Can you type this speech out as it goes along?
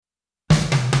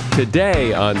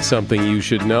Today on Something You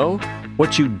Should Know,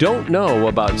 what you don't know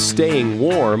about staying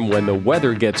warm when the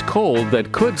weather gets cold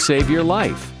that could save your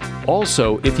life.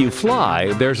 Also, if you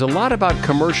fly, there's a lot about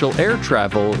commercial air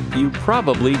travel you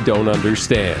probably don't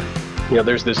understand. You know,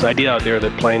 there's this idea out there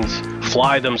that planes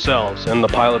fly themselves and the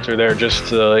pilots are there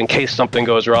just in case something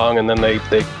goes wrong, and then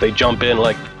they jump in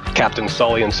like Captain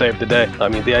Sully and save the day. I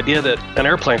mean, the idea that an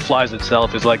airplane flies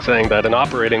itself is like saying that an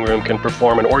operating room can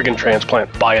perform an organ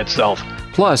transplant by itself.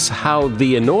 Plus, how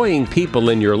the annoying people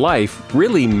in your life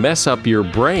really mess up your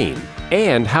brain,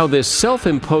 and how this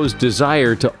self-imposed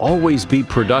desire to always be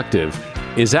productive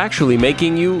is actually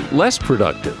making you less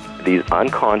productive. These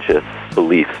unconscious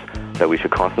beliefs that we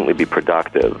should constantly be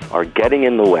productive are getting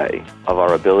in the way of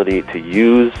our ability to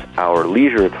use our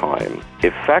leisure time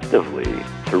effectively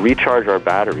to recharge our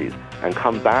batteries and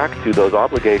come back to those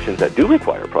obligations that do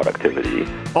require productivity.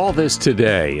 All this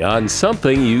today on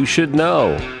Something You Should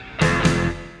Know.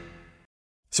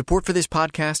 Support for this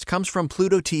podcast comes from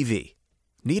Pluto TV.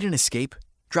 Need an escape?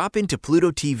 Drop into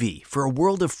Pluto TV for a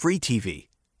world of free TV.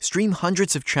 Stream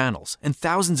hundreds of channels and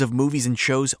thousands of movies and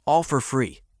shows all for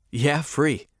free. Yeah,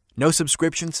 free. No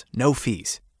subscriptions, no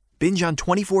fees. Binge on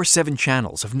 24/7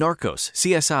 channels of Narcos,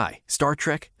 CSI, Star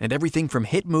Trek, and everything from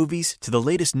hit movies to the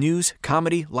latest news,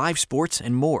 comedy, live sports,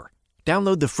 and more.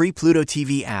 Download the free Pluto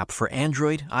TV app for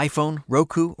Android, iPhone,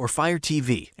 Roku, or Fire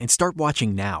TV and start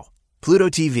watching now. Pluto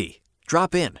TV.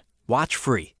 Drop in. Watch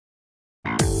free.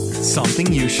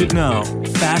 Something you should know.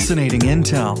 Fascinating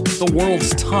intel, the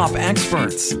world's top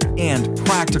experts, and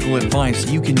practical advice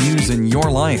you can use in your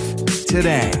life.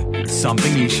 Today,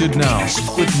 Something You Should Know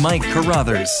with Mike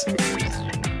Carruthers.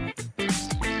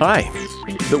 Hi.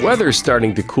 The weather's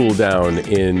starting to cool down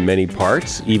in many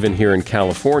parts. Even here in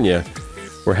California,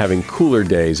 we're having cooler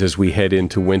days as we head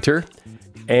into winter.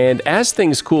 And as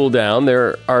things cool down,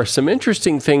 there are some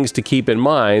interesting things to keep in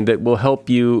mind that will help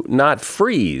you not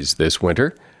freeze this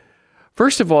winter.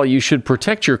 First of all, you should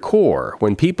protect your core.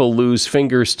 When people lose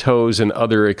fingers, toes, and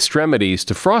other extremities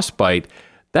to frostbite,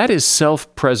 that is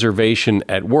self-preservation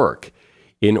at work.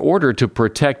 In order to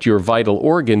protect your vital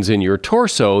organs in your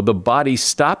torso, the body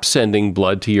stops sending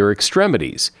blood to your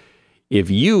extremities. If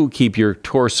you keep your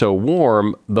torso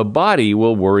warm, the body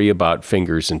will worry about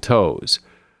fingers and toes.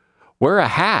 Wear a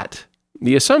hat.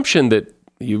 The assumption that,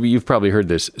 you've probably heard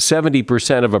this,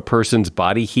 70% of a person's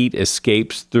body heat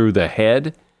escapes through the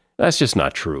head, that's just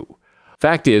not true.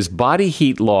 Fact is, body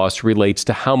heat loss relates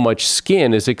to how much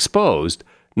skin is exposed,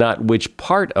 not which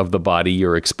part of the body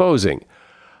you're exposing.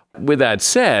 With that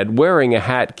said, wearing a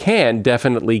hat can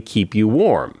definitely keep you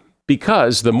warm,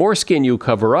 because the more skin you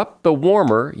cover up, the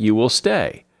warmer you will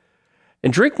stay.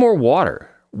 And drink more water.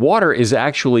 Water is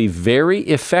actually very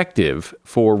effective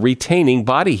for retaining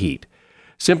body heat.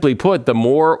 Simply put, the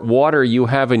more water you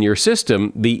have in your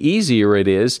system, the easier it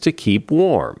is to keep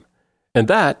warm. And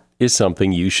that is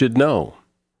something you should know.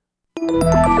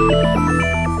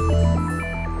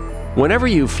 Whenever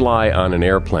you fly on an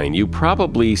airplane, you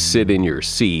probably sit in your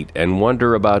seat and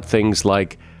wonder about things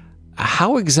like,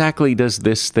 how exactly does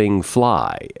this thing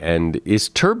fly? And is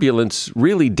turbulence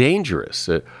really dangerous?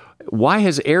 Why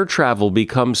has air travel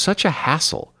become such a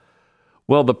hassle?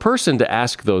 Well, the person to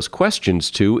ask those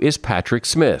questions to is Patrick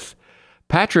Smith.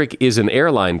 Patrick is an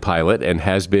airline pilot and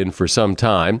has been for some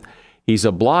time. He's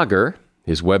a blogger.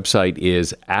 His website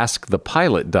is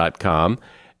askthepilot.com,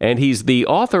 and he's the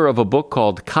author of a book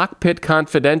called Cockpit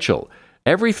Confidential,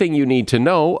 Everything You Need to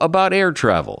Know About Air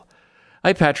Travel.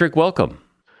 Hi, Patrick. Welcome.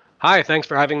 Hi, thanks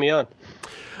for having me on.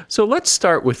 So let's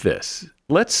start with this.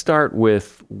 Let's start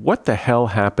with what the hell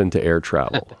happened to air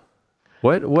travel?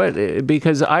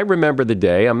 Because I remember the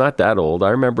day, I'm not that old.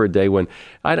 I remember a day when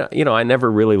I never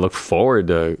really looked forward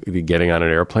to getting on an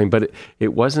airplane, but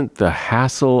it wasn't the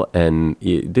hassle, and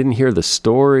you didn't hear the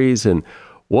stories. And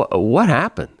what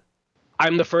happened?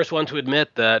 I'm the first one to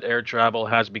admit that air travel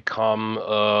has become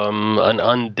an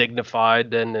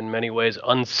undignified and in many ways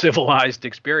uncivilized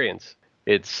experience.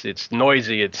 It's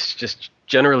noisy. It's just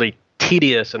generally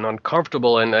tedious and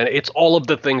uncomfortable, and it's all of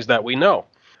the things that we know.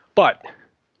 But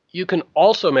you can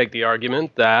also make the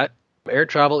argument that air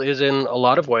travel is in a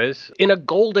lot of ways in a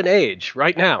golden age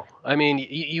right now. I mean,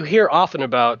 you hear often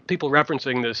about people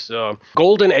referencing this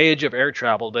golden age of air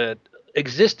travel that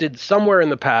existed somewhere in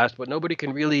the past, but nobody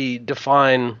can really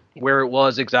define where it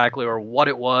was exactly or what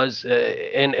it was.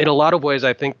 And in a lot of ways,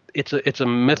 I think it's a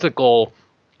mythical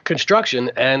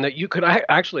construction, and that you could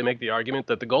actually make the argument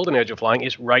that the golden age of flying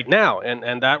is right now.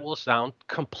 And that will sound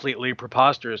completely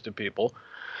preposterous to people.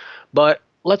 But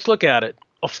let's look at it.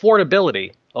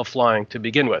 Affordability of flying to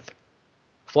begin with.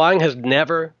 Flying has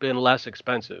never been less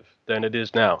expensive than it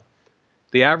is now.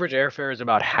 The average airfare is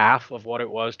about half of what it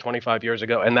was 25 years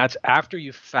ago, and that's after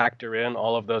you factor in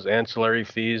all of those ancillary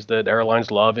fees that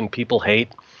airlines love and people hate.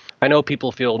 I know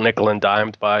people feel nickel and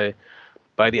dimed by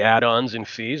the add-ons and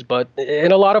fees, but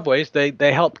in a lot of ways,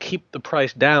 they help keep the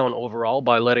price down overall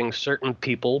by letting certain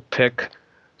people pick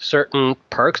certain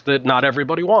perks that not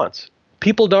everybody wants.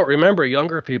 People don't remember,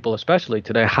 younger people especially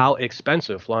today, how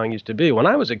expensive flying used to be. When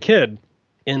I was a kid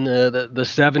in the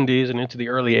 70s and into the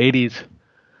early 80s,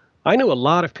 I knew a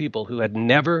lot of people who had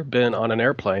never been on an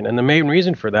airplane, and the main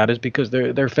reason for that is because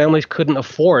their families couldn't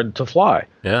afford to fly.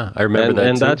 Yeah, I remember that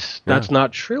and too. that's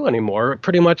not true anymore.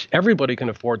 Pretty much everybody can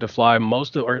afford to fly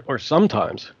or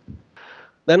sometimes.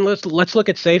 Then let's look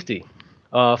at safety.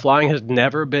 Flying has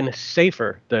never been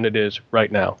safer than it is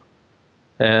right now.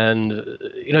 And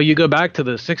you go back to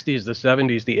the 60s, the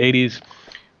 70s, the 80s,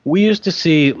 we used to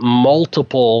see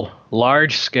multiple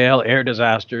large-scale air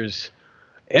disasters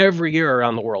every year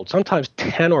around the world, sometimes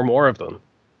 10 or more of them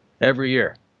every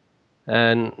year.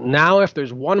 And now if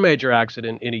there's one major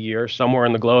accident in a year somewhere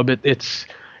in the globe, it's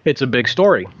a big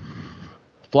story.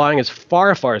 Flying is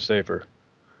far, far safer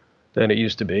than it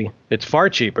used to be. It's far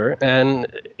cheaper. And,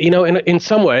 in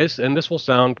some ways, and this will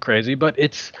sound crazy, but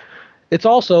it's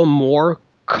also more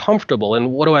comfortable.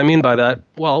 And what do I mean by that?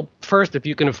 Well, first, if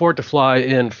you can afford to fly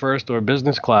in first or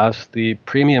business class, the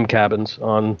premium cabins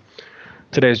on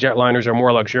today's jetliners are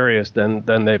more luxurious than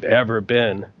they've ever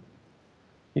been.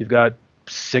 You've got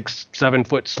 6-7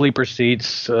 foot sleeper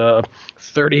seats,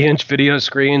 30-inch video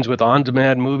screens with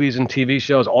on-demand movies and TV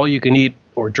shows, all you can eat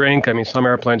or drink. I mean, some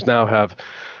airplanes now have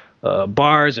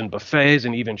bars and buffets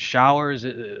and even showers.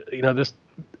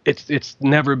 It's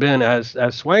never been as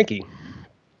swanky.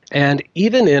 And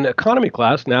even in economy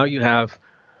class, now you have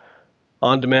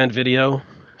on-demand video,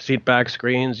 seat back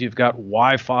screens, you've got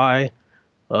Wi-Fi.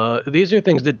 These are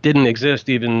things that didn't exist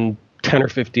even 10 or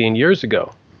 15 years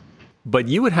ago. But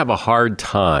you would have a hard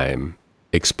time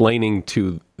explaining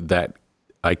to that.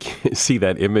 I can see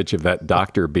that image of that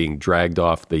doctor being dragged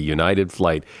off the United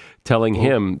flight, telling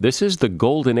him this is the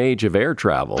golden age of air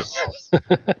travel.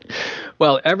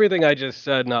 Well, everything I just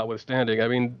said notwithstanding, I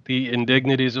mean, the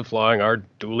indignities of flying are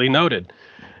duly noted.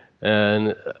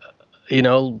 And,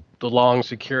 the long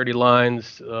security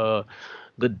lines, the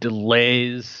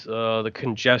delays, the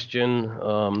congestion.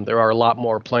 There are a lot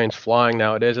more planes flying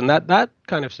nowadays. And that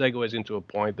kind of segues into a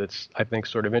point that's, I think,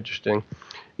 sort of interesting.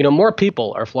 More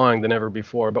people are flying than ever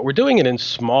before, but we're doing it in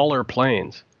smaller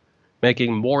planes,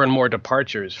 making more and more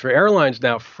departures. For airlines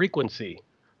now, frequency,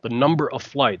 the number of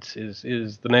flights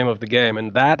is the name of the game.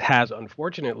 And that has,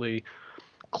 unfortunately,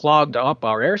 clogged up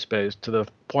our airspace to the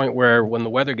point where when the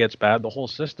weather gets bad, the whole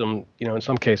system, in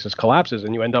some cases collapses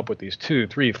and you end up with these 2,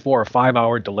 3, 4, 5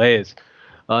 hour delays.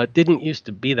 It didn't used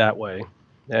to be that way.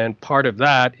 And part of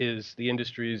that is the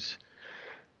industry's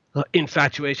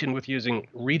infatuation with using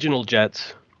regional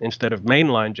jets instead of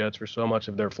mainline jets for so much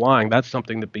of their flying. That's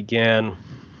something that began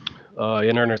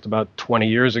in earnest about 20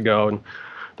 years ago. And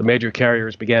the major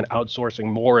carriers began outsourcing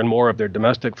more and more of their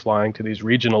domestic flying to these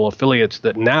regional affiliates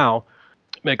that now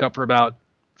make up for about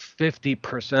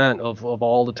 50% of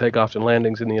all the takeoffs and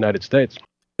landings in the United States.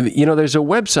 There's a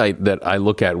website that I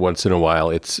look at once in a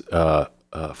while. It's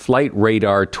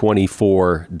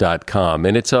flightradar24.com,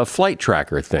 and it's a flight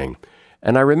tracker thing.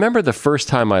 And I remember the first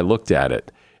time I looked at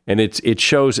it, and it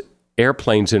shows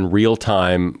airplanes in real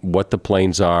time, what the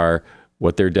planes are,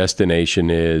 what their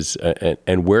destination is,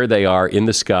 and where they are in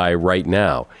the sky right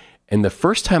now. And the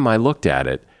first time I looked at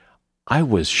it, I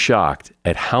was shocked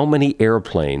at how many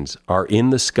airplanes are in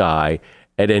the sky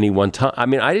at any one time. I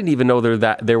mean, I didn't even know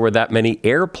there were that many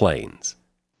airplanes.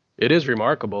 It is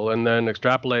remarkable. And then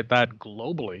extrapolate that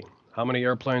globally. How many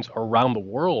airplanes around the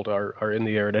world are in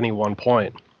the air at any one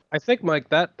point? I think, Mike,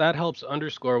 that helps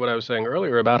underscore what I was saying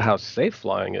earlier about how safe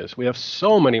flying is. We have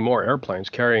so many more airplanes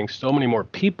carrying so many more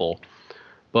people,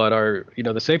 but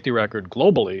the safety record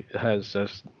globally has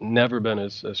never been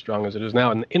as strong as it is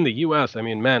now. And in the U.S., I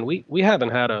mean, man, we haven't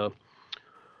had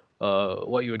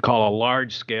what you would call a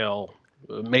large-scale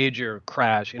major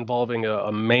crash involving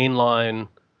a mainline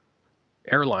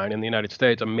airline in the United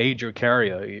States, a major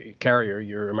carrier,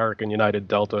 your American United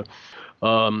Delta,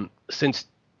 since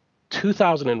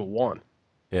 2001.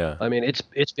 Yeah. I mean,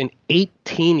 it's been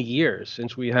 18 years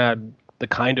since we had the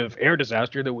kind of air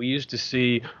disaster that we used to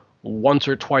see once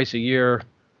or twice a year,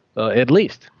 at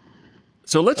least.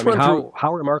 So let's run through.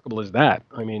 How remarkable is that?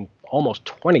 I mean, almost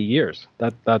 20 years.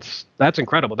 That's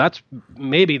incredible. That's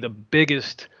maybe the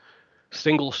biggest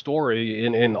single story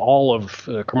in all of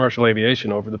commercial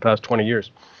aviation over the past 20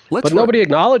 years. But nobody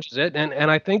acknowledges it,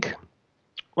 and I think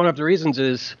one of the reasons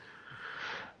is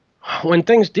When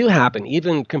things do happen,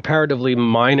 even comparatively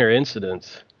minor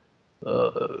incidents,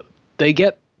 they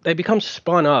become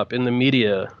spun up in the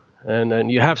media,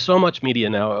 and you have so much media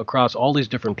now across all these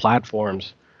different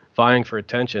platforms vying for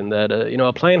attention that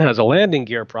a plane has a landing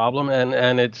gear problem,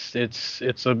 and it's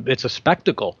a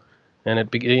spectacle, and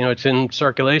it's in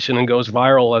circulation and goes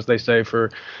viral, as they say,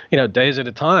 for days at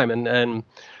a time, and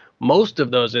most of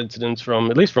those incidents,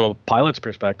 from at least from a pilot's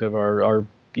perspective, are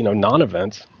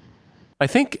non-events. I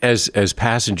think as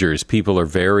passengers, people are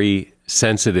very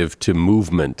sensitive to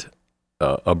movement,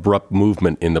 abrupt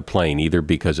movement in the plane, either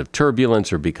because of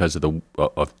turbulence or because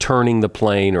of turning the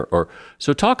plane, or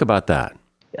so talk about that.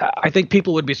 I think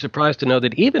people would be surprised to know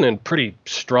that even in pretty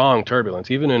strong turbulence,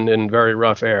 even in very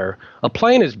rough air, a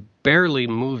plane is barely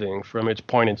moving from its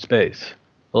point in space.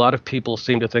 A lot of people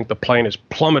seem to think the plane is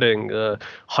plummeting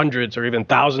hundreds or even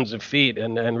thousands of feet,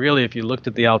 and really, if you looked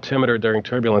at the altimeter during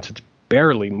turbulence, it's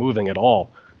barely moving at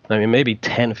all. I mean, maybe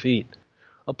 10 feet.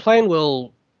 A plane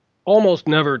will almost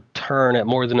never turn at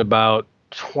more than about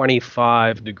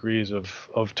 25 degrees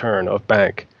of turn, of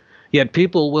bank. Yet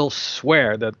people will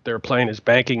swear that their plane is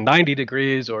banking 90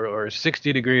 degrees or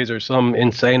 60 degrees or some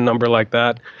insane number like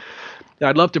that.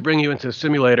 I'd love to bring you into a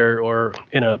simulator or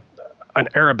in an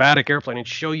aerobatic airplane and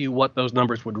show you what those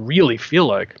numbers would really feel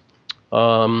like.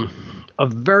 A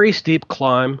very steep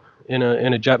climb in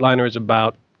a jetliner is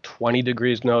about 20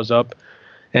 degrees nose up,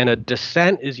 and a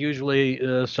descent is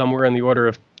usually somewhere in the order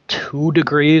of 2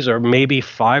 degrees or maybe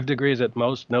 5 degrees at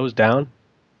most nose down.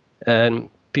 And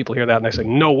people hear that and they say,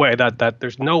 no way, that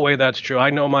there's no way that's true. I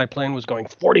know my plane was going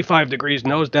 45 degrees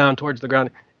nose down towards the ground.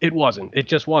 It wasn't. It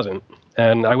just wasn't.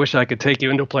 And I wish I could take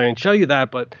you into a plane and show you that,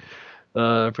 but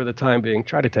for the time being,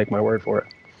 try to take my word for it.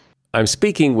 I'm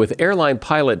speaking with airline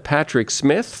pilot Patrick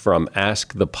Smith from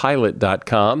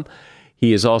AskThePilot.com.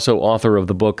 He is also author of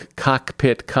the book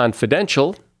Cockpit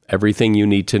Confidential, Everything You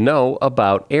Need to Know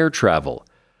About Air Travel.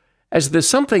 As the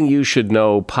Something You Should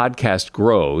Know podcast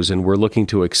grows and we're looking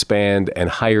to expand and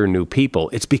hire new people,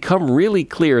 it's become really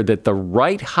clear that the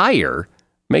right hire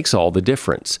makes all the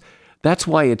difference. That's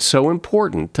why it's so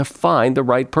important to find the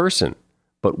right person.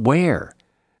 But where?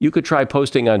 You could try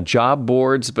posting on job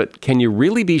boards, but can you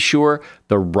really be sure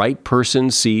the right person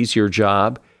sees your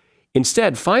job?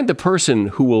 Instead, find the person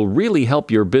who will really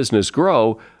help your business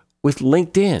grow with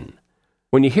LinkedIn.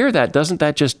 When you hear that, doesn't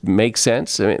that just make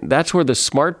sense? I mean, that's where the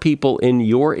smart people in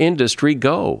your industry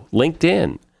go,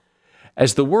 LinkedIn.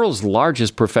 As the world's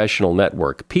largest professional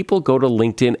network, people go to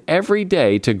LinkedIn every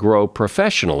day to grow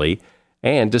professionally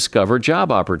and discover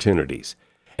job opportunities.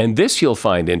 And this you'll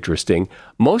find interesting,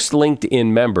 most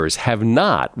LinkedIn members have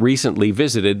not recently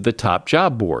visited the top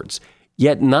job boards,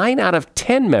 yet 9 out of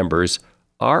 10 members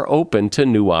are open to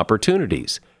new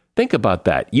opportunities. Think about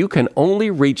that. You can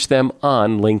only reach them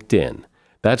on LinkedIn.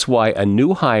 That's why a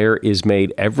new hire is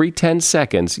made every 10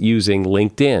 seconds using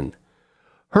LinkedIn.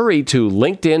 Hurry to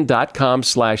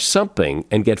linkedin.com/something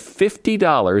and get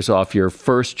 $50 off your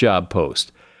first job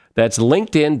post. That's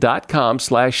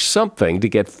linkedin.com/something to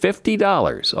get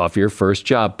 $50 off your first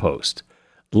job post.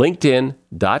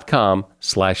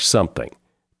 linkedin.com/something.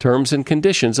 Terms and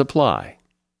conditions apply.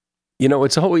 You know,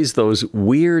 it's always those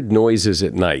weird noises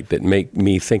at night that make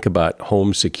me think about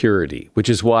home security, which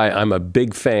is why I'm a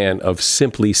big fan of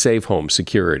Simply Safe Home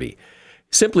Security.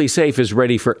 Simply Safe is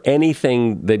ready for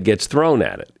anything that gets thrown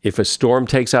at it. If a storm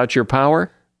takes out your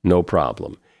power, no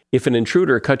problem. If an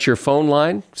intruder cuts your phone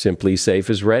line, Simply Safe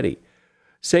is ready.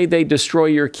 Say they destroy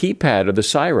your keypad or the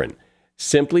siren,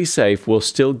 Simply Safe will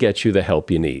still get you the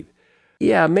help you need.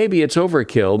 Yeah, maybe it's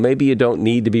overkill. Maybe you don't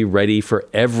need to be ready for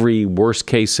every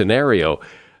worst-case scenario.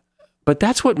 But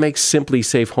that's what makes Simply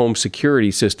Safe Home Security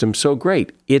System so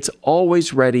great. It's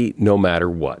always ready no matter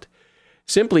what.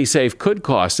 Simply Safe could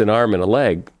cost an arm and a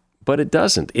leg, but it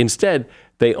doesn't. Instead,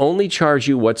 they only charge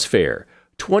you what's fair.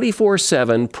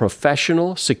 24/7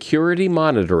 professional security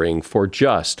monitoring for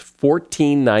just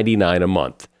 $14.99 a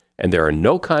month. And there are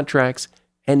no contracts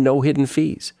and no hidden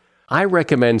fees. I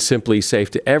recommend Simply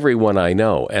Safe to everyone I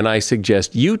know, and I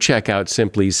suggest you check out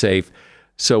Simply Safe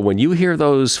so when you hear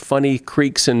those funny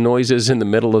creaks and noises in the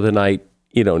middle of the night,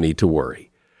 you don't need to worry.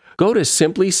 Go to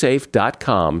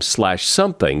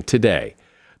simplysafe.com/something today.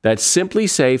 That's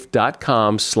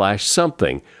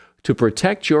simplysafe.com/something to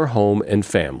protect your home and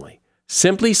family.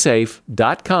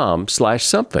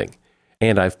 simplysafe.com/something.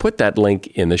 And I've put that link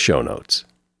in the show notes.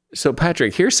 So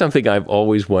Patrick, here's something I've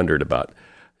always wondered about.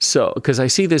 So, because I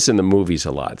see this in the movies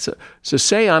a lot. So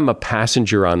say I'm a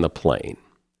passenger on the plane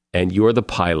and you're the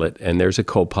pilot and there's a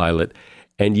co-pilot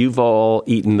and you've all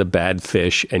eaten the bad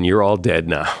fish and you're all dead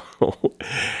now.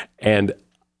 And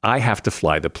I have to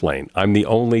fly the plane. I'm the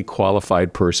only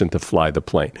qualified person to fly the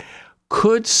plane.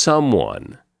 Could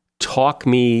someone talk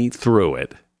me through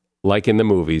it, like in the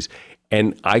movies,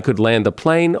 and I could land the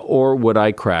plane, or would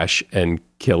I crash and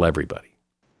kill everybody?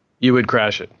 You would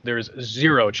crash it. There's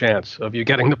zero chance of you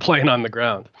getting the plane on the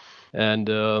ground. And,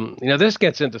 this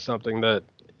gets into something that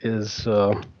is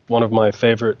one of my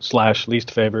favorite /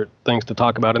 least favorite things to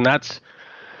talk about, and that's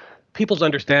people's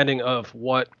understanding of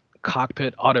what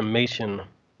cockpit automation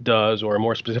does, or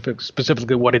more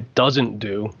specifically what it doesn't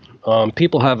do.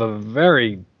 People have a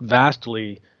very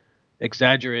vastly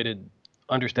exaggerated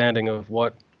understanding of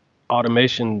what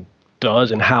automation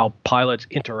does and how pilots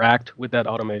interact with that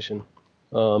automation.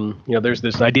 There's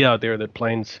this idea out there that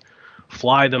planes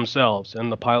fly themselves,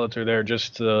 and the pilots are there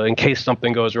just in case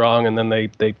something goes wrong, and then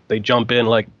they jump in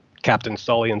like Captain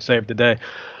Sully and save the day.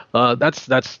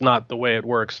 That's not the way it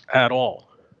works at all.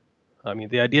 I mean,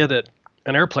 the idea that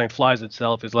an airplane flies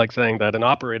itself is like saying that an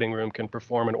operating room can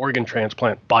perform an organ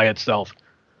transplant by itself.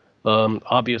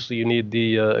 Obviously, you need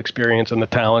the experience and the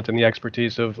talent and the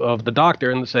expertise of the doctor,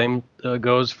 and the same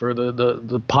goes for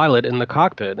the pilot in the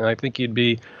cockpit. And I think you'd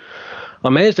be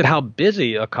amazed at how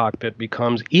busy a cockpit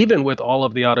becomes, even with all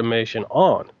of the automation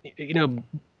on.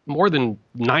 More than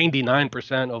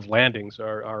 99% of landings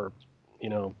are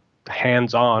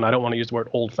hands-on. I don't want to use the word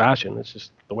old-fashioned. It's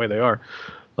just the way they are.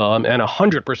 And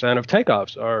 100% of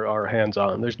takeoffs are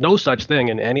hands-on. There's no such thing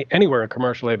in anywhere in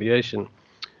commercial aviation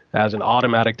as an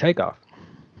automatic takeoff.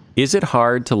 Is it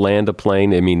hard to land a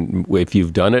plane? I mean, if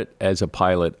you've done it as a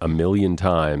pilot a million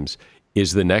times,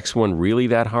 is the next one really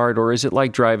that hard? Or is it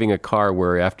like driving a car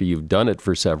where after you've done it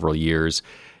for several years,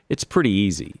 it's pretty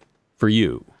easy for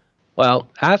you? Well,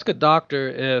 ask a doctor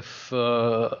if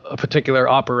a particular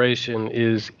operation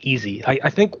is easy. I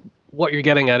think what you're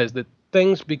getting at is that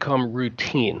things become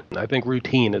routine. I think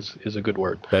routine is a good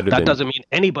word. That doesn't mean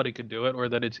anybody could do it or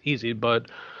that it's easy, but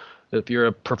if you're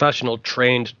a professional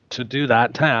trained to do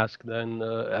that task, then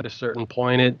at a certain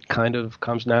point it kind of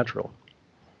comes natural.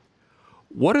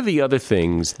 What are the other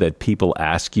things that people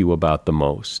ask you about the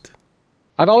most?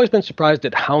 I've always been surprised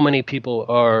at how many people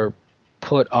are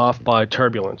put off by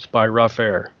turbulence, by rough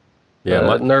air.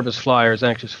 Nervous flyers,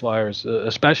 anxious flyers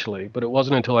especially. But it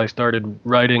wasn't until I started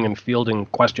writing and fielding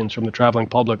questions from the traveling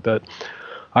public that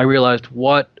I realized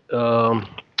what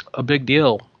a big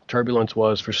deal turbulence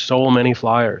was for so many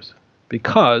flyers.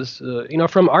 Because,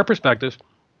 from our perspective,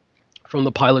 from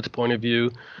the pilot's point of view,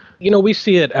 we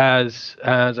see it as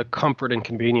a comfort and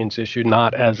convenience issue,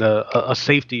 not as a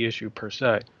safety issue per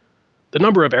se. The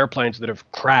number of airplanes that have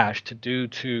crashed due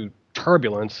to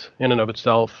turbulence in and of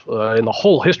itself in the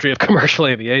whole history of commercial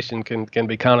aviation can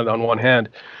be counted on one hand.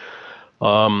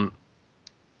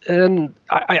 And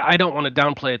I don't want to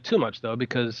downplay it too much, though,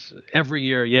 because every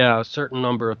year, a certain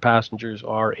number of passengers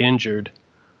are injured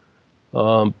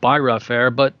by rough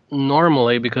air, but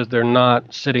normally because they're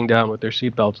not sitting down with their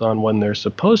seatbelts on when they're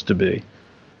supposed to be.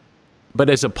 But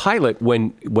as a pilot,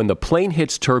 when the plane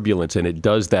hits turbulence and it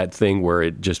does that thing where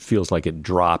it just feels like it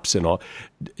drops and all,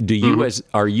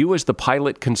 are you as the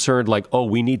pilot concerned like, oh,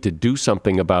 we need to do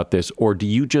something about this, or do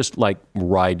you just like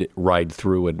ride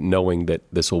through it knowing that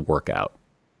this will work out?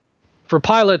 For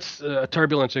pilots, a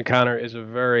turbulence encounter is a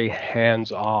very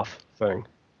hands-off thing.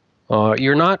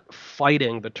 You're not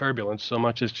fighting the turbulence so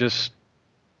much as just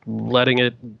letting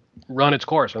it run its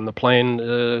course, and the plane,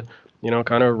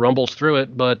 kind of rumbles through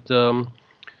it. But there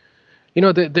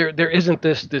isn't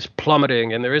this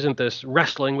plummeting, and there isn't this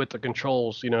wrestling with the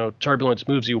controls. Turbulence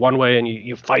moves you one way, and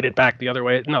you fight it back the other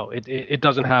way. No, it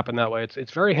doesn't happen that way.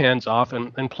 It's very hands off,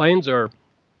 and planes are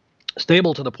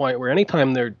stable to the point where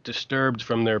anytime they're disturbed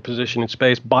from their position in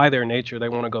space, by their nature, they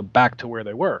want to go back to where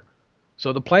they were.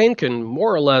 So the plane can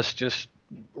more or less just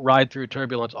ride through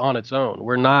turbulence on its own.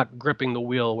 We're not gripping the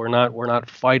wheel. We're not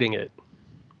fighting it.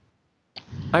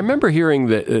 I remember hearing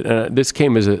that this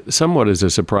came as somewhat as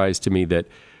a surprise to me that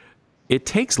it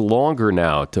takes longer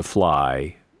now to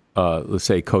fly, let's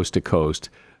say coast to coast,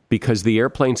 because the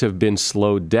airplanes have been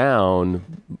slowed down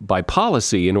by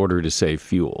policy in order to save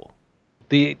fuel.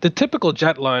 The typical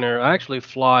jetliner actually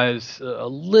flies a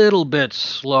little bit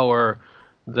slower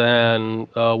than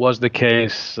was the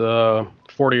case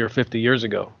 40 or 50 years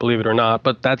ago, believe it or not.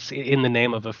 But that's in the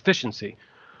name of efficiency.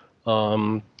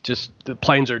 Just the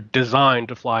planes are designed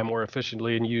to fly more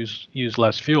efficiently and use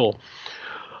less fuel.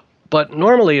 But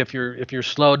normally, if you're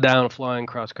slowed down flying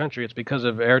cross country, it's because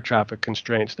of air traffic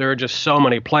constraints. There are just so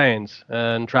many planes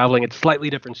and traveling at slightly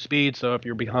different speeds. So if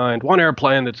you're behind one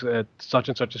airplane that's at such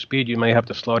and such a speed, you may have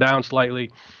to slow down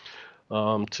slightly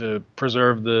to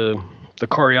preserve the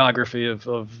choreography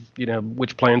of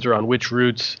which planes are on which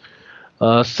routes.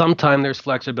 Sometimes there's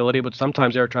flexibility, but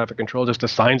sometimes air traffic control just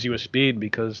assigns you a speed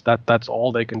because that's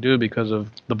all they can do because of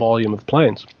the volume of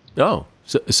planes. Oh,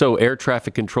 so air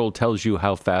traffic control tells you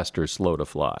how fast or slow to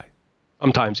fly?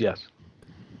 Sometimes, yes.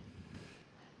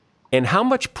 And how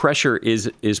much pressure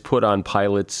is put on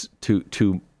pilots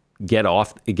to get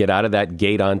out of that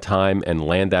gate on time and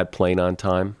land that plane on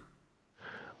time?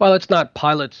 Well, it's not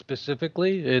pilots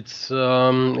specifically. It's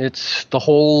the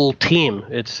whole team.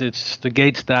 It's the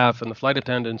gate staff and the flight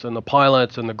attendants and the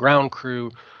pilots and the ground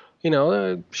crew.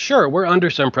 Sure, we're under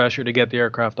some pressure to get the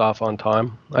aircraft off on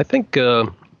time. I think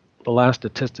the last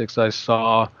statistics I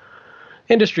saw,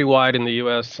 industry-wide in the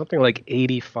U.S., something like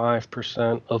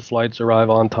 85% of flights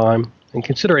arrive on time. And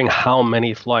considering how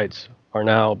many flights are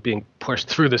now being pushed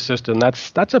through the system,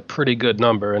 that's a pretty good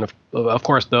number. And of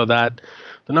course, though, that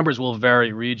the numbers will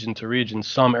vary region to region.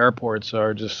 Some airports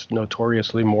are just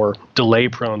notoriously more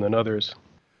delay-prone than others.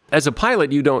 As a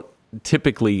pilot, you don't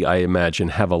typically, I imagine,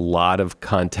 have a lot of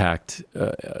contact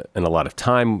and a lot of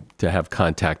time to have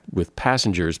contact with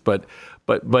passengers. But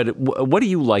what do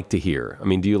you like to hear? I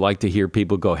mean, do you like to hear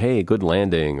people go, "Hey, good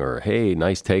landing," or "Hey,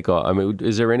 nice takeoff"? I mean,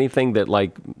 is there anything that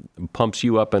like pumps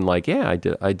you up and like, "Yeah,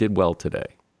 I did well today"?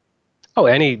 Oh,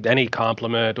 any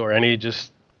compliment or any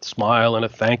just smile and a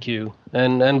thank you.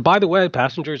 And by the way,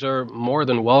 passengers are more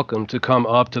than welcome to come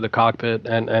up to the cockpit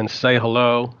and say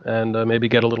hello and maybe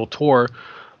get a little tour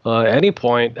at any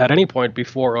point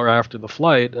before or after the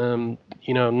flight.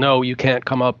 No, you can't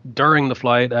come up during the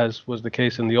flight, as was the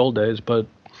case in the old days, but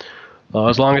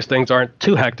as long as things aren't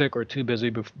too hectic or too busy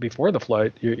before the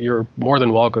flight, you're more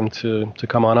than welcome to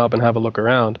come on up and have a look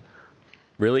around.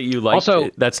 Really?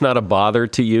 That's not a bother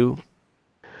to you?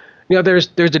 There's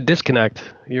a disconnect.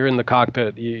 You're in the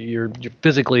cockpit. You're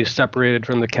physically separated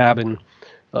from the cabin.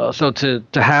 So to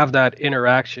have that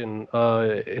interaction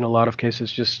in a lot of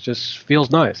cases just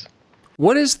feels nice.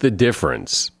 What is the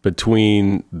difference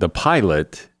between the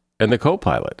pilot and the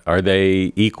co-pilot? Are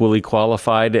they equally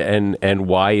qualified, and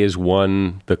why is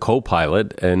one the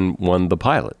co-pilot and one the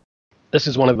pilot? This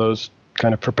is one of those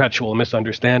kind of perpetual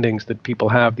misunderstandings that people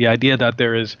have. The idea that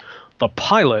there is the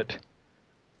pilot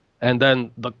and then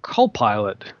the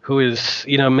co-pilot, who is,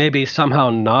 maybe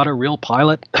somehow not a real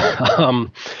pilot,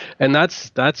 and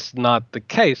that's not the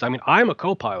case. I mean, I'm a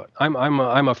co-pilot.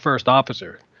 I'm a first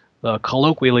officer.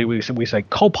 Colloquially, we say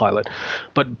co-pilot,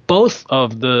 but both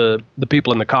of the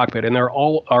people in the cockpit, and there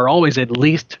are always at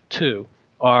least two,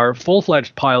 are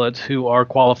full-fledged pilots who are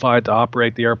qualified to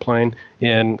operate the airplane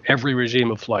in every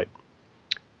regime of flight.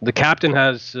 The captain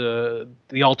has the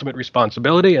ultimate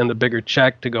responsibility and the bigger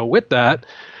check to go with that.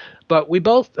 But we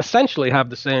both essentially have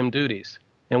the same duties,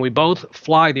 and we both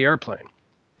fly the airplane.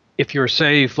 If you're,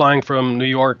 say, flying from New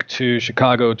York to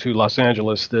Chicago to Los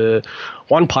Angeles, the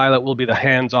one pilot will be the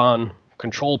hands-on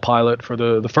control pilot for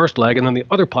the first leg, and then the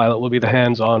other pilot will be the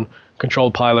hands-on control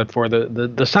pilot for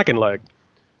the second leg,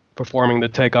 performing the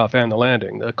takeoff and the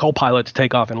landing. The co-pilots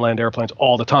take off and land airplanes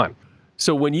all the time.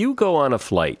 So when you go on a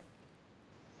flight,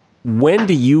 when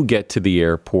do you get to the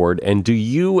airport, and do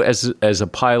you, as a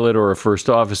pilot or a first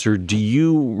officer, do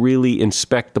you really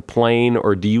inspect the plane,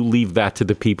 or do you leave that to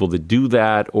the people that do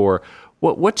that? Or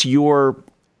what's your,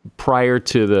 prior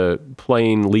to the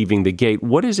plane leaving the gate,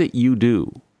 what is it you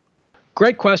do?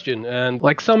 Great question. And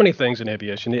like so many things in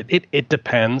aviation, it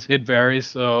depends. It varies.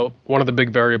 So one of the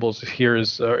big variables here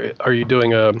is, are you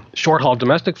doing a short-haul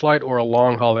domestic flight or a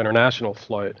long-haul international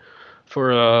flight?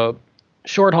 For a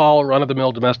short-haul,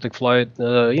 run-of-the-mill domestic flight,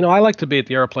 I like to be at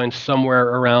the airplane somewhere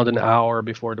around an hour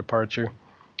before departure.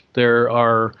 There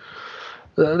are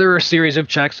a series of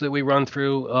checks that we run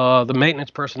through. The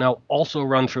maintenance personnel also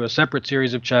run through a separate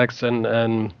series of checks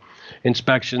and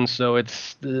inspections. So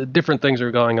it's different things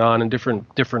are going on, and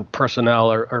different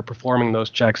personnel are performing those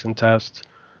checks and tests.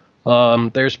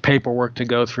 There's paperwork to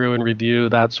go through and review,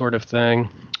 that sort of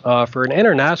thing. For an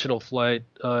international flight,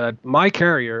 at my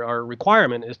carrier, our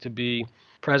requirement is to be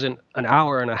present an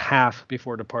hour and a half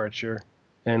before departure.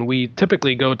 And we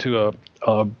typically go to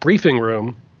a briefing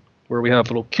room where we have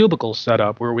little cubicles set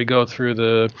up where we go through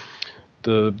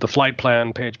the flight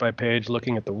plan page by page,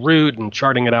 looking at the route and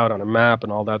charting it out on a map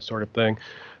and all that sort of thing.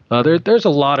 There's a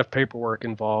lot of paperwork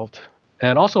involved.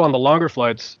 And also on the longer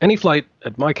flights, any flight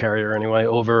at my carrier anyway,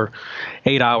 over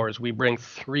 8 hours, we bring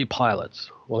 3 pilots.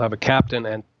 We'll have a captain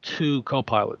and 2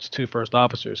 co-pilots, 2 first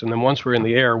officers. And then once we're in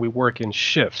the air, we work in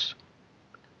shifts.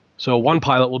 So one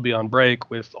pilot will be on break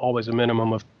with always a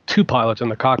minimum of 2 pilots in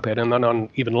the cockpit. And then on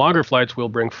even longer flights, we'll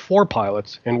bring 4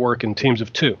 pilots and work in teams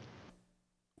of 2.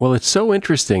 Well, it's so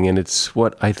interesting, and it's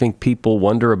what I think people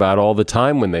wonder about all the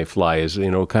time when they fly is,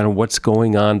 kind of what's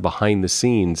going on behind the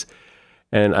scenes.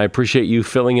 And I appreciate you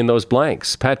filling in those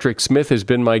blanks. Patrick Smith has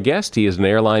been my guest. He is an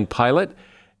airline pilot,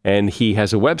 and he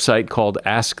has a website called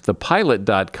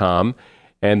askthepilot.com.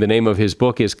 And the name of his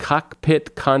book is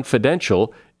Cockpit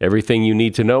Confidential, Everything You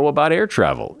Need to Know About Air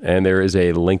Travel. And there is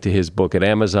a link to his book at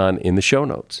Amazon in the show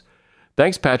notes.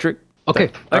 Thanks, Patrick.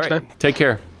 Okay, thanks, right, man. Take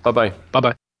care. Bye-bye.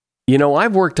 Bye-bye. You know,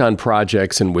 I've worked on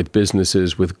projects and with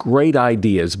businesses with great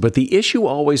ideas, but the issue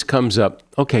always comes up,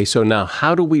 okay, so now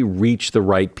how do we reach the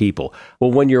right people?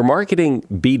 Well, when you're marketing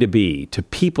B2B to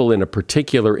people in a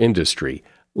particular industry,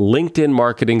 LinkedIn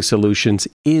Marketing Solutions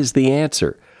is the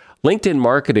answer. LinkedIn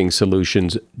Marketing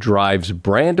Solutions drives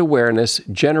brand awareness,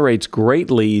 generates great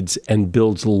leads, and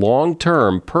builds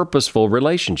long-term, purposeful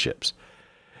relationships.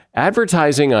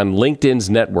 Advertising on LinkedIn's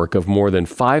network of more than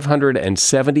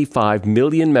 575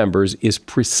 million members is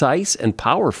precise and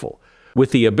powerful,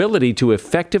 with the ability to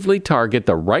effectively target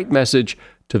the right message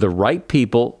to the right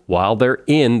people while they're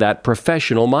in that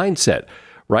professional mindset,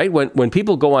 right? When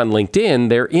people go on LinkedIn,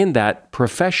 they're in that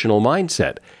professional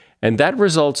mindset, and that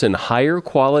results in higher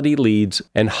quality leads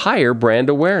and higher brand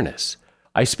awareness.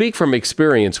 I speak from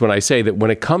experience when I say that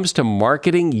when it comes to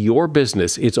marketing your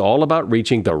business, it's all about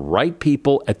reaching the right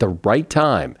people at the right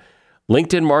time.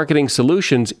 LinkedIn Marketing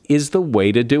Solutions is the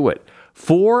way to do it.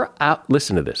 4 out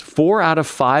of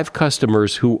 5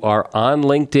 customers who are on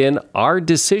LinkedIn are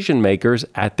decision makers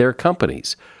at their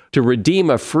companies. To redeem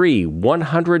a free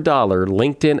 $100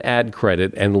 LinkedIn ad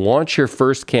credit and launch your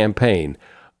first campaign,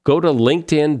 go to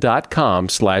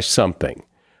linkedin.com/something.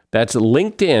 That's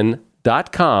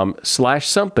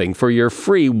linkedin.com/something for your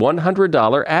free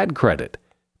 $100 ad credit.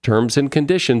 Terms and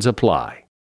conditions apply.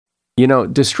 You know,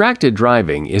 distracted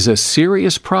driving is a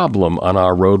serious problem on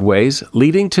our roadways,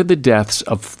 leading to the deaths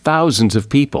of thousands of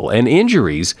people and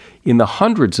injuries in the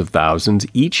hundreds of thousands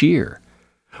each year.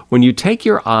 When you take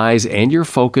your eyes and your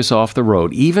focus off the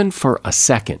road, even for a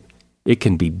second, it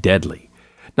can be deadly.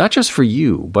 Not just for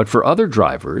you, but for other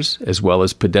drivers, as well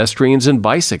as pedestrians and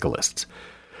bicyclists.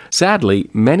 Sadly,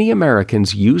 many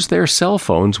Americans use their cell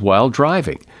phones while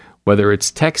driving, whether it's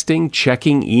texting,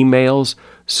 checking emails,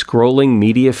 scrolling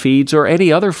media feeds, or any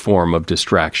other form of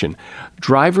distraction.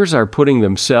 Drivers are putting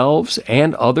themselves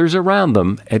and others around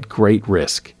them at great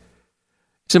risk.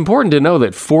 It's important to know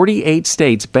that 48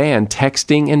 states ban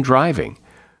texting and driving.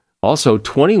 Also,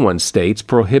 21 states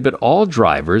prohibit all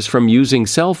drivers from using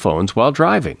cell phones while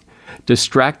driving.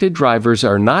 Distracted drivers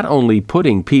are not only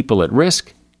putting people at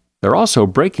risk, they're also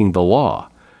breaking the law.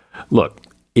 Look,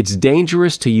 it's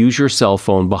dangerous to use your cell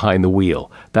phone behind the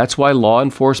wheel. That's why law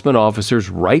enforcement officers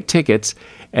write tickets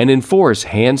and enforce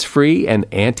hands-free and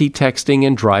anti-texting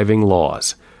and driving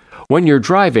laws. When you're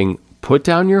driving, put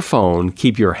down your phone,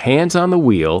 keep your hands on the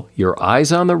wheel, your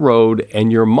eyes on the road,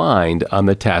 and your mind on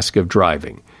the task of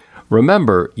driving.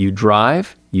 Remember, you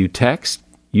drive, you text,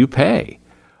 you pay.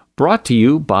 Brought to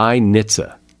you by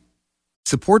NHTSA.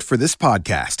 Support for this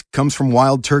podcast comes from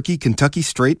Wild Turkey Kentucky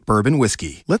Straight Bourbon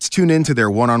Whiskey. Let's tune in to their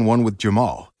one-on-one with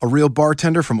Jamal, a real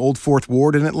bartender from Old Fourth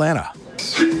Ward in Atlanta.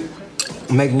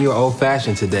 I'm making you an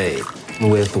old-fashioned today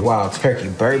with Wild Turkey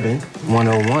Bourbon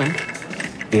 101.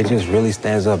 It just really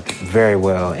stands up very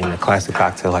well in a classic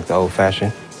cocktail like the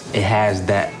old-fashioned. It has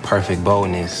that perfect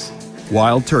boldness.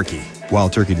 Wild Turkey.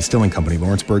 Wild Turkey Distilling Company,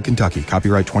 Lawrenceburg, Kentucky.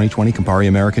 Copyright 2020, Campari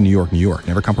American, New York, New York.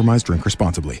 Never compromise, drink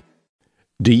responsibly.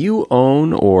 Do you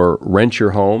own or rent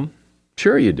your home?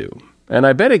 Sure you do. And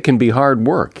I bet it can be hard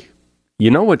work.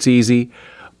 You know what's easy?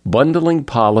 Bundling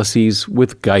policies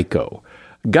with Geico.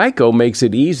 Geico makes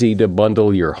it easy to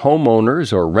bundle your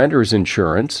homeowner's or renter's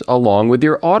insurance along with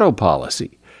your auto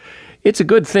policy. It's a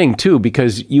good thing, too,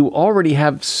 because you already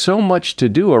have so much to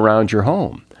do around your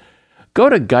home. Go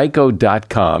to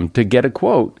geico.com to get a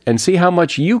quote and see how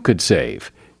much you could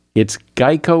save. It's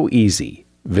Geico Easy.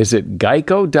 Visit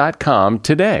geico.com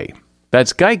today.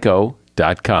 That's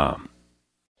geico.com.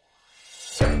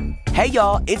 Hey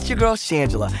y'all, it's your girl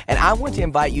Shangela, and I want to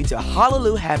invite you to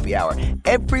Hallelujah Happy Hour.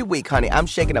 Every week, honey, I'm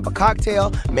shaking up a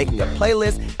cocktail, making a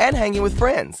playlist, and hanging with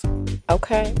friends.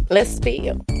 Okay, let's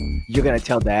spill. You're gonna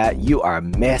tell Dad you are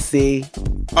messy.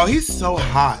 Oh, he's so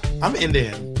hot. I'm into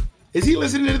him. Is he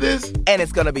listening to this? And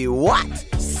it's gonna be what?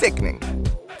 Sickening.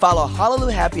 Follow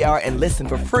Hallelujah Happy Hour and listen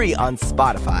for free on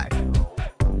Spotify.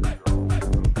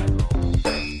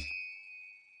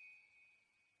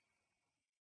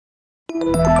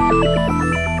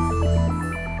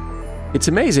 It's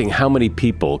amazing how many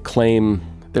people claim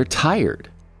they're tired.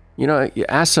 You know, you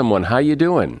ask someone, how you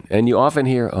doing? And you often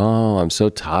hear, oh, I'm so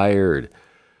tired.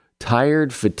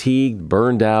 Tired, fatigued,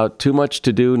 burned out, too much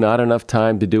to do, not enough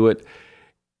time to do it.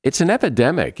 It's an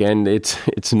epidemic, and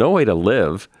it's no way to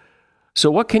live. So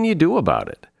what can you do about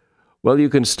it? Well, you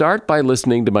can start by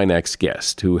listening to my next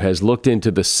guest, who has looked into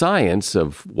the science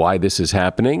of why this is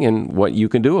happening and what you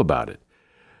can do about it.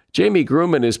 Jamie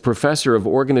Grumman is professor of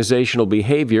organizational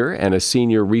behavior and a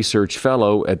senior research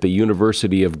fellow at the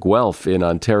University of Guelph in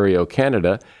Ontario,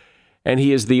 Canada, and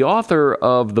he is the author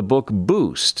of the book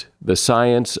Boost, The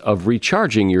Science of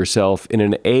Recharging Yourself in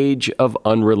an Age of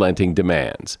Unrelenting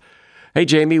Demands. Hey,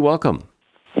 Jamie, welcome.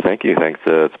 Thank you. Thanks.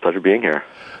 It's a pleasure being here.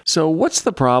 So what's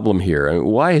the problem here?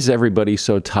 Why is everybody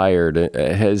so tired?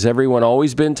 Has everyone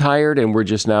always been tired and we're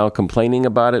just now complaining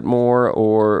about it more,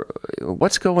 or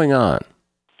what's going on?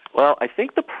 Well, I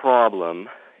think the problem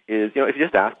is, if you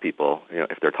just ask people,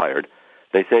 if they're tired,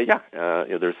 they say,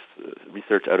 there's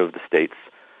research out of the States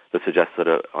that suggests that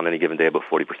on any given day, about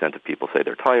 40% of people say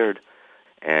they're tired,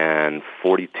 and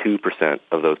 42%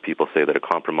 of those people say that it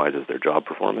compromises their job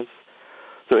performance.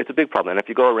 So it's a big problem. And if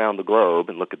you go around the globe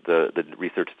and look at the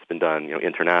research that's been done,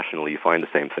 internationally, you find the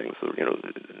same thing. So,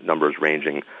 numbers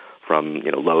ranging from,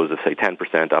 lows of, say,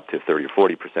 10% up to 30 or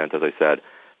 40%, as I said.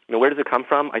 Where does it come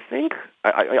from? I think,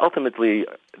 ultimately,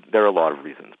 there are a lot of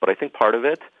reasons. But I think part of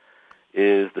it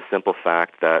is the simple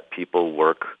fact that people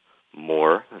work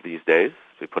more these days.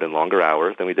 We put in longer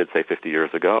hours than we did, say, 50 years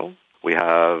ago. We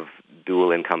have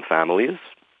dual-income families,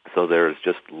 so there's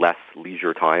just less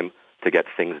leisure time to get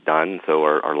things done, so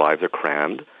our lives are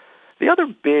crammed. The other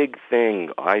big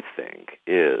thing, I think,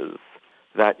 is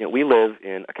that we live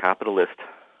in a capitalist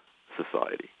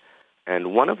society. And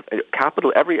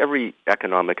every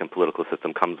economic and political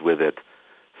system comes with it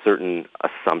certain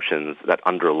assumptions that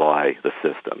underlie the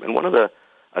system. And one of the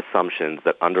assumptions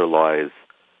that underlies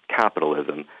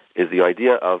capitalism is the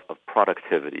idea of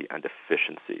productivity and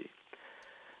efficiency.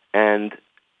 And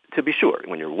to be sure,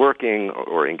 when you're working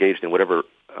or engaged in whatever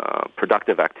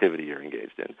productive activity you're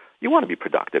engaged in, you want to be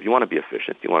productive, you want to be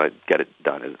efficient, you want to get it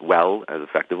done as well, as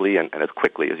effectively, and as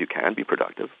quickly as you can, be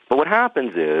productive. But what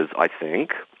happens is, I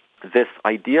think, this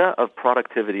idea of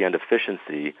productivity and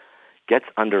efficiency gets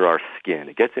under our skin.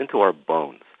 It gets into our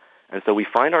bones. And so we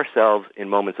find ourselves in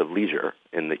moments of leisure,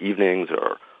 in the evenings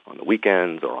or on the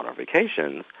weekends or on our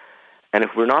vacations, and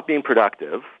if we're not being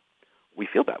productive, we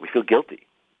feel bad. We feel guilty.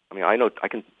 I know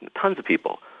tons of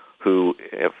people who,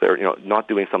 if they're not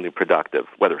doing something productive,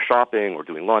 whether shopping or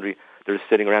doing laundry, they're just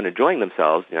sitting around enjoying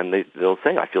themselves, and they'll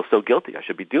say, "I feel so guilty. I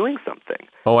should be doing something."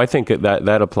 Oh, I think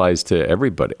that applies to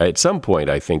everybody. At some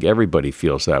point, I think everybody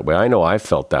feels that way. I know I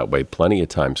felt that way plenty of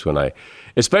times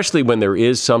especially when there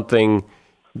is something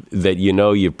that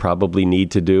you probably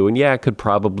need to do, and it could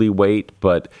probably wait,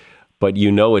 but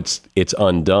it's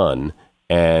undone,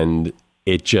 and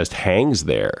it just hangs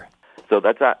there. So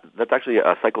that's actually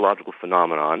a psychological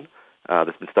phenomenon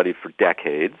that's been studied for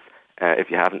decades.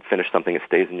 If you haven't finished something, it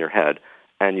stays in your head,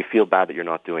 and you feel bad that you're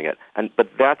not doing it. But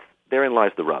therein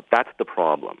lies the rub. That's the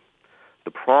problem.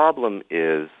 The problem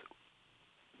is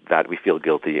that we feel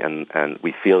guilty and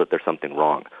we feel that there's something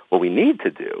wrong. What we need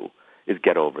to do is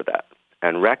get over that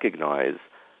and recognize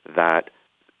that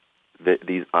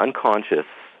these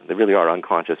they really are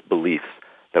unconscious beliefs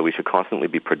that we should constantly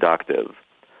be productive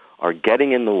are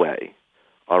getting in the way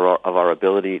of our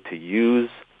ability to use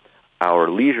our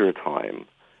leisure time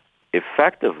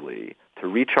effectively to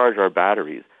recharge our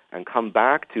batteries and come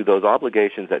back to those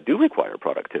obligations that do require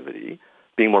productivity,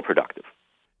 being more productive.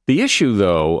 The issue,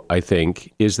 though, I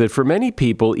think, is that for many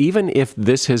people, even if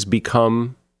this has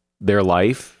become their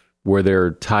life, where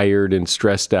they're tired and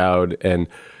stressed out and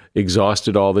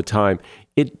exhausted all the time,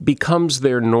 it becomes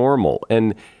their normal.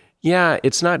 And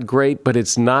it's not great, but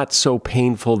it's not so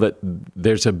painful that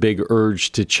there's a big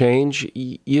urge to change.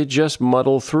 You just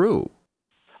muddle through.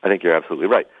 I think you're absolutely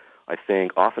right. I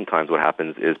think oftentimes what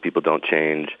happens is people don't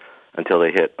change until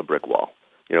they hit a brick wall.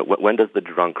 When does the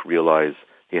drunk realize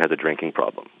he has a drinking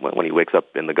problem? When he wakes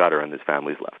up in the gutter and his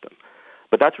family's left him.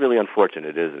 But that's really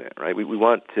unfortunate, isn't it? Right? We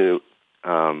want to.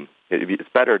 It's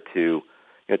better to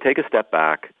take a step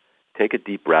back, take a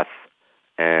deep breath,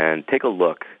 and take a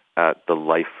look at the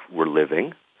life we're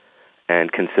living, and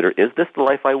consider: is this the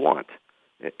life I want?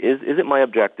 Is it my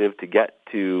objective to get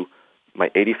to my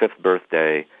 85th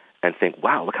birthday and think,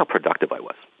 wow, look how productive I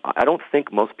was? I don't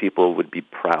think most people would be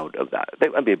proud of that. They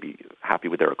would be happy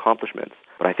with their accomplishments.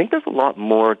 But I think there's a lot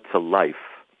more to life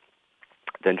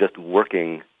than just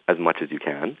working as much as you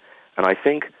can. And I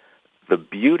think the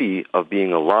beauty of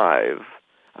being alive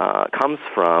comes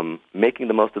from making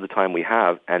the most of the time we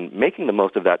have, and making the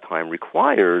most of that time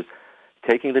requires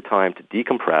taking the time to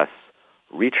decompress,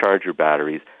 recharge your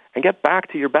batteries, and get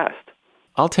back to your best.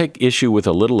 I'll take issue with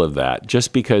a little of that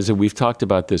just because, and we've talked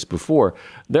about this before,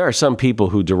 there are some people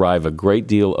who derive a great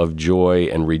deal of joy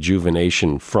and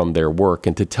rejuvenation from their work.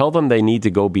 And to tell them they need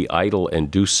to go be idle and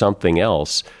do something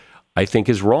else, I think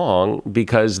is wrong,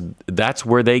 because that's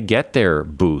where they get their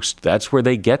boost. That's where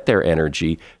they get their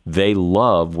energy. They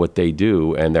love what they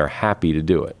do and they're happy to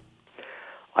do it.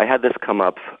 I had this come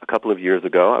up a couple of years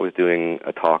ago. I was doing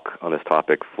a talk on this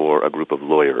topic for a group of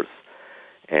lawyers.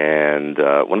 And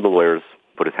one of the lawyers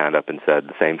put his hand up and said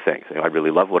the same thing. Saying, I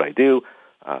really love what I do.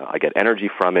 I get energy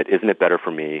from it. Isn't it better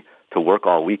for me to work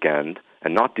all weekend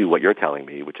and not do what you're telling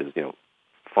me, which is,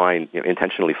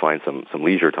 intentionally find some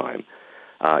leisure time?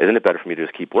 Isn't it better for me to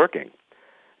just keep working?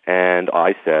 And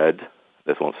I said,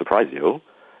 this won't surprise you,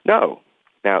 no.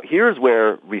 Now, here's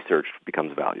where research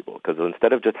becomes valuable, because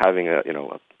instead of just having a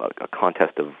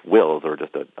contest of wills or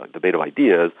just a debate of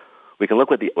ideas, we can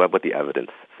look at what the evidence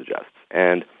suggests.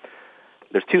 And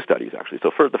there's two studies, actually.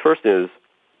 So the first is,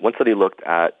 one study looked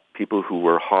at people who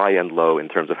were high and low in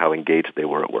terms of how engaged they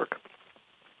were at work.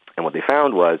 And what they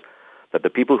found was that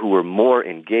the people who were more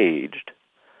engaged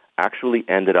actually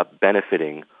ended up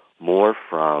benefiting more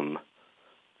from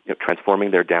transforming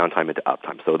their downtime into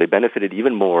uptime. So they benefited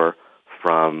even more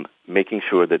from making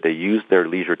sure that they used their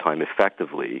leisure time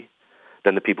effectively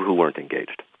than the people who weren't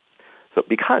engaged. So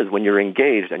because when you're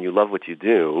engaged and you love what you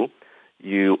do,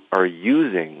 you are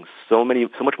using so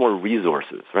much more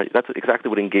resources, right? That's exactly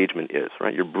what engagement is,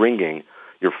 right? You're bringing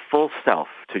your full self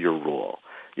to your role.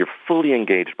 You're fully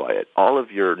engaged by it. All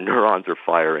of your neurons are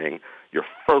firing. You're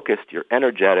focused. You're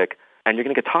energetic. And you're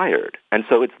going to get tired. And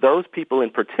so it's those people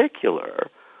in particular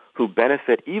who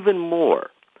benefit even more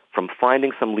from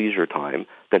finding some leisure time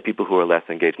than people who are less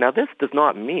engaged. Now, this does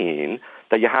not mean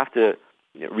that you have to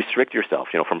restrict yourself.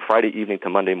 From Friday evening to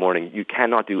Monday morning, you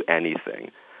cannot do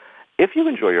anything. If you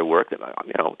enjoy your work,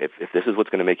 if this is what's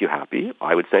going to make you happy,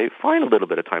 I would say find a little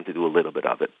bit of time to do a little bit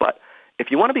of it. But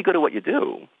if you want to be good at what you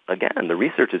do, again, the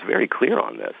research is very clear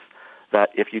on this, that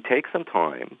if you take some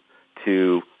time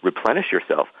to replenish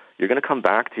yourself, you're going to come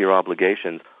back to your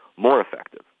obligations more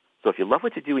effective. So if you love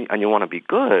what you do and you want to be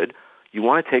good, you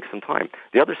want to take some time.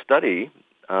 The other study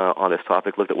on this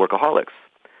topic looked at workaholics,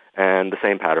 and the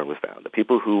same pattern was found. The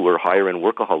people who were higher in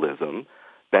workaholism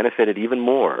benefited even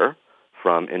more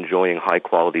from enjoying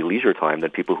high-quality leisure time than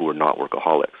people who were not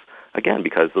workaholics. Again,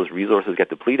 because those resources get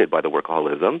depleted by the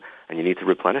workaholism, and you need to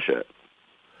replenish it.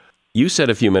 You said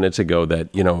a few minutes ago that,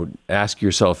 ask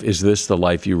yourself, is this the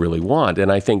life you really want?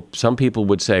 And I think some people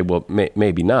would say, well,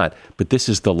 maybe not, but this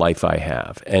is the life I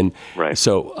have. And right.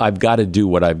 So I've got to do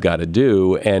what I've got to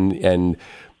do. And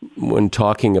when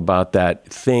talking about that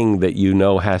thing that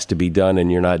has to be done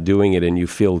and you're not doing it and you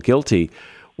feel guilty,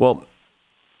 well,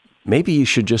 maybe you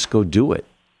should just go do it.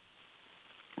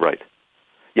 Right.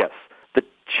 Yes. The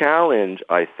challenge,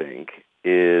 I think,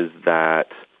 is that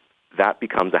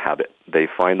becomes a habit. They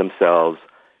find themselves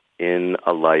in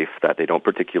a life that they don't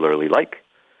particularly like.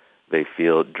 They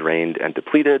feel drained and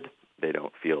depleted. They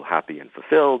don't feel happy and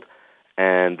fulfilled.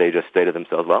 And they just say to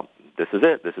themselves, well, this is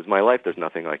it. This is my life. There's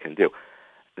nothing I can do.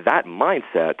 That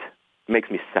mindset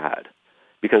makes me sad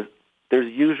because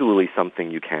there's usually something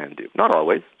you can do. Not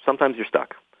always. Sometimes you're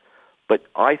stuck. But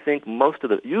I think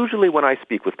usually when I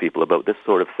speak with people about this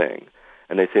sort of thing,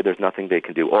 and they say there's nothing they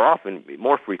can do, or often,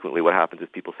 more frequently, what happens is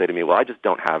people say to me, well, I just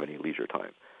don't have any leisure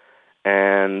time.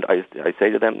 And I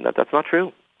say to them, that's not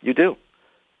true. You do.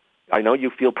 I know you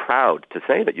feel proud to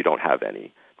say that you don't have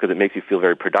any because it makes you feel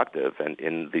very productive. And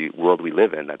in the world we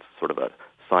live in, that's sort of a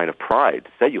sign of pride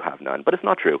to say you have none. But it's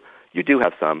not true. You do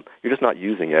have some. You're just not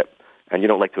using it, and you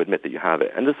don't like to admit that you have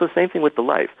it. And it's the same thing with the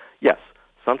life. Yes,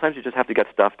 sometimes you just have to get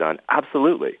stuff done.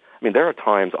 Absolutely. I mean, there are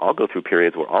times I'll go through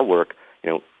periods where I'll work,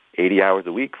 80 hours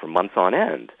a week for months on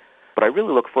end. But I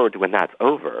really look forward to when that's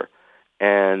over.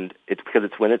 And it's because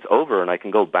it's when it's over and I can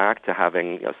go back to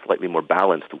having a slightly more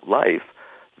balanced life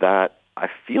that I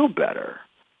feel better.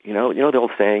 The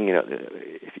old saying,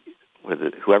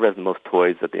 whoever has the most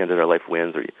toys at the end of their life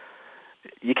wins. Or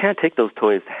you can't take those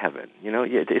toys to heaven.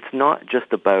 It's not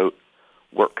just about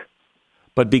work.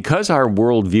 But because our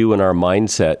worldview and our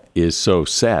mindset is so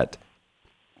set,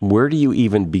 where do you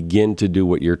even begin to do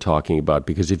what you're talking about?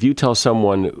 Because if you tell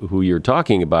someone who you're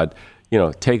talking about,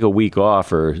 take a week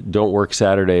off or don't work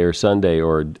Saturday or Sunday,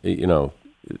 or, they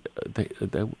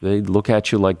look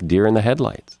at you like deer in the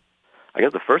headlights. I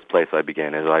guess the first place I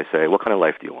begin is I say, what kind of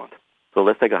life do you want? So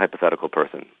let's take a hypothetical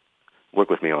person.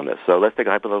 Work with me on this. So let's take a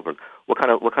hypothetical person. What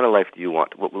kind of life do you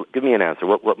want? Give me an answer.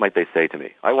 What might they say to me?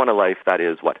 I want a life that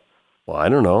is what? Well, I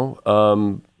don't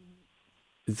know.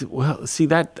 Well, see,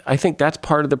 I think that's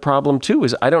part of the problem too,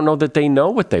 is I don't know that they know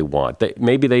what they want.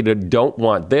 Maybe they don't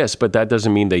want this, but that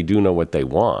doesn't mean they do know what they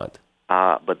want.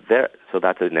 So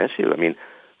that's an issue. I mean,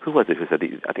 who was it who said,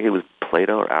 I think it was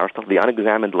Plato or Aristotle, the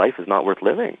unexamined life is not worth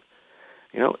living.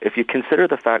 If you consider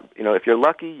the fact, if you're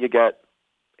lucky, you get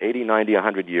 80, 90,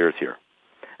 100 years here.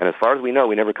 And as far as we know,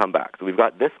 we never come back. So we've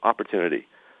got this opportunity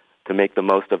to make the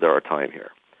most of our time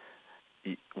here.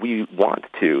 We want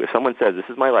to, if someone says, this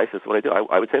is my life, this is what I do,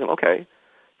 I would say to them, okay,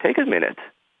 take a minute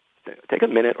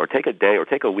or take a day or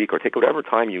take a week or take whatever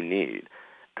time you need.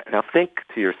 Now think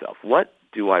to yourself, what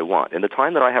do I want? In the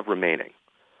time that I have remaining,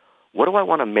 what do I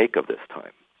want to make of this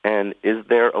time? And is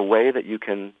there a way that you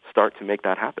can start to make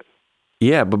that happen?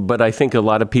 Yeah, but I think a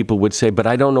lot of people would say, but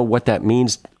I don't know what that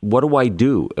means. What do I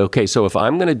do? Okay, so if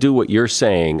I'm going to do what you're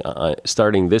saying,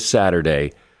 starting this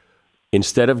Saturday,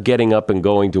 instead of getting up and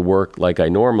going to work like I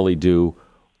normally do,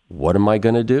 what am I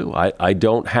going to do? I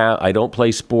don't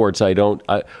play sports.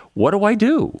 What do I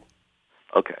do?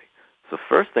 Okay. So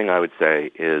first thing I would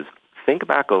say is think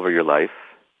back over your life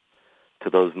to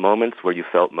those moments where you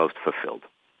felt most fulfilled.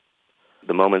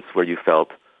 The moments where you felt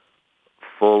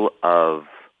full of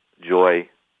joy.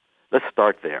 Let's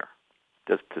start there,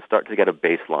 just to start to get a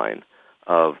baseline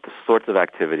of the sorts of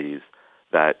activities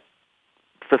that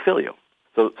fulfill you.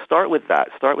 So start with that.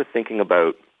 Start with thinking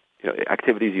about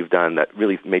activities you've done that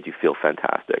really made you feel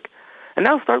fantastic. And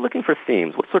now start looking for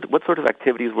themes. What sort of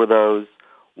activities were those?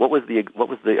 What was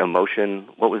the emotion?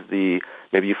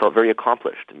 Maybe you felt very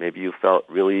accomplished. Maybe you felt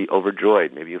really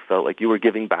overjoyed. Maybe you felt like you were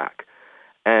giving back.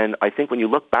 And I think when you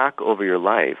look back over your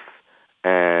life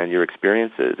and your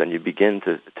experiences and you begin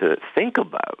to think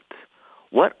about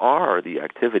what are the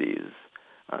activities,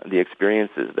 the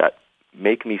experiences that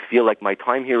make me feel like my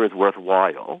time here is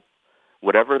worthwhile,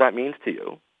 whatever that means to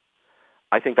you,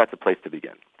 I think that's a place to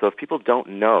begin. So if people don't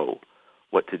know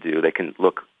what to do, they can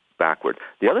look backward.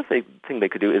 The other thing they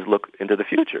could do is look into the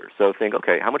future. So think,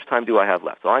 okay, how much time do I have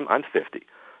left? So I'm 50.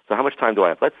 So how much time do I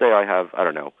have? Let's say I have,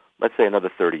 let's say another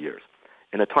 30 years.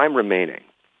 In the time remaining,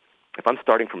 if I'm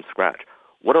starting from scratch,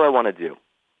 what do I want to do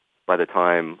by the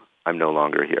time I'm no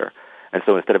longer here? And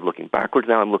so instead of looking backwards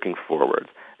now, I'm looking forwards.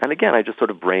 And again, I just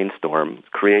sort of brainstorm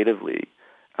creatively.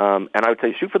 And I would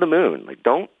say shoot for the moon. Like,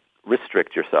 don't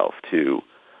restrict yourself to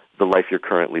the life you're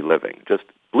currently living. Just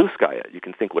blue sky it. You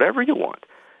can think whatever you want.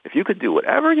 If you could do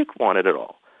whatever you wanted at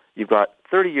all, you've got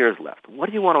 30 years left. What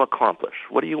do you want to accomplish?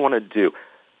 What do you want to do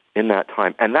in that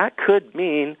time? And that could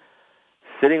mean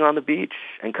sitting on the beach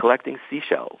and collecting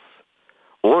seashells.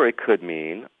 Or it could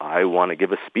mean I want to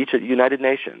give a speech at the United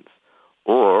Nations.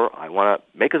 Or I want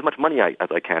to make as much money as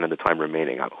I can in the time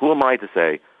remaining. Who am I to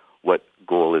say what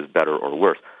goal is better or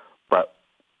worse? But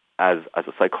as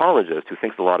a psychologist who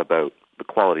thinks a lot about the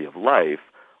quality of life,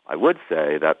 I would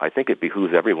say that I think it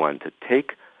behooves everyone to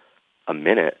take a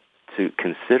minute to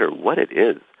consider what it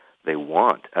is they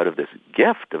want out of this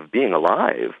gift of being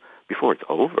alive before it's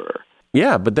over.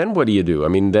 Yeah, but then what do you do? I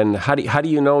mean, then how do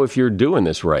you know if you're doing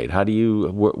this right? How do you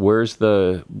where's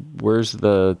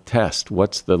the test?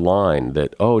 What's the line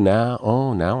that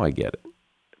now I get it?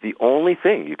 The only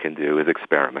thing you can do is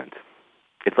experiment.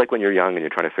 It's like when you're young and you're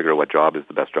trying to figure out what job is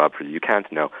the best job for you. You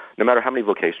can't know. No matter how many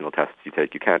vocational tests you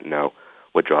take, you can't know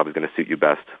what job is going to suit you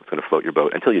best, what's going to float your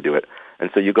boat until you do it. And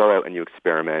so you go out and you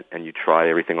experiment and you try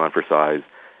everything on for size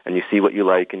and you see what you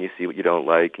like and you see what you don't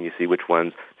like and you see which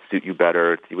ones suit you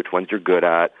better, see which ones you're good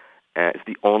at. And it's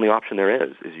the only option there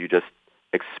is you just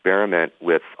experiment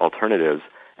with alternatives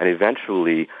and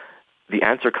eventually the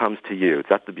answer comes to you.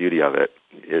 That's the beauty of it.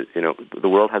 The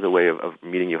world has a way of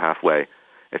meeting you halfway.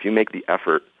 If you make the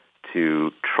effort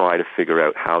to try to figure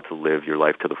out how to live your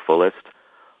life to the fullest,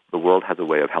 the world has a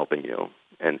way of helping you,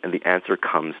 and the answer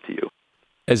comes to you.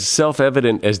 As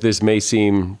self-evident as this may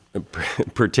seem,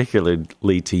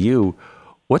 particularly to you,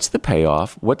 what's the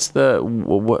payoff? What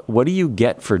do you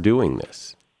get for doing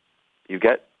this? You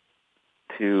get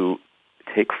to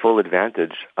take full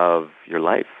advantage of your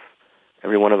life.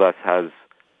 Every one of us has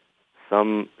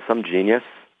some genius,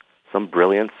 some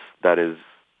brilliance that is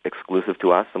exclusive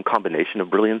to us, some combination of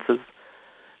brilliances,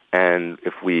 and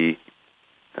if we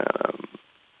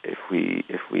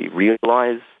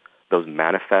realize those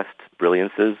manifest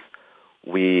brilliances,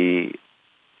 we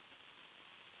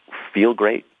feel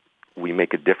great. We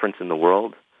make a difference in the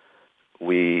world.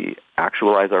 We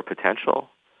actualize our potential,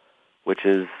 which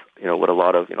is what a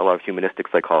lot of humanistic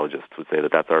psychologists would say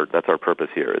that's our purpose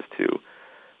here, is to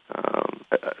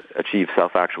achieve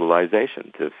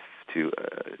self-actualization, to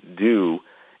do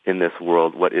in this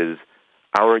world what is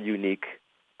our unique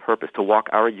purpose, to walk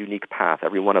our unique path.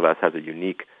 Every one of us has a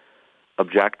unique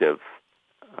objective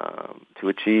to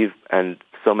achieve, and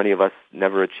so many of us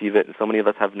never achieve it, and so many of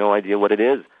us have no idea what it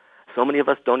is. So many of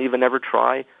us don't even ever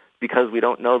try because we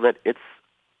don't know that it's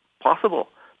possible,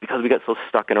 because we get so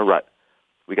stuck in a rut.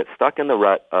 We get stuck in the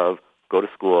rut of go to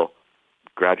school,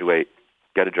 graduate,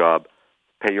 get a job,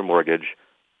 pay your mortgage,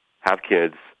 have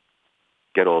kids,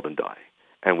 get old and die.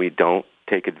 And we don't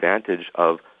take advantage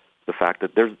of the fact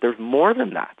that there's more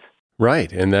than that.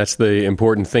 Right, and that's the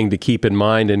important thing to keep in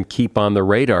mind and keep on the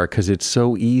radar, because it's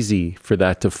so easy for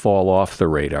that to fall off the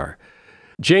radar.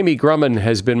 Jamie Grumman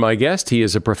has been my guest. He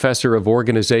is a professor of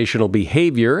organizational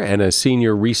behavior and a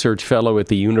senior research fellow at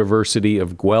the University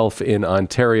of Guelph in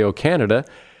Ontario, Canada.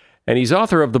 And he's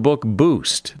author of the book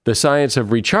Boost, The Science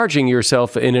of Recharging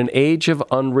Yourself in an Age of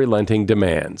Unrelenting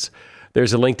Demands.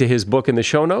 There's a link to his book in the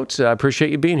show notes. I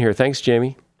appreciate you being here. Thanks,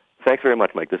 Jamie. Thanks very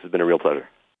much, Mike. This has been a real pleasure.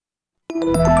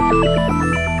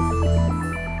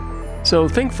 So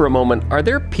think for a moment, are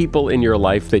there people in your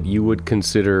life that you would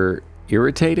consider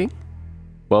irritating?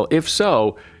 Well, if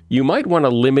so, you might want to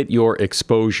limit your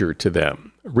exposure to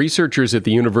them. Researchers at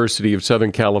the University of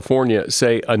Southern California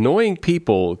say annoying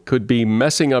people could be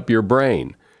messing up your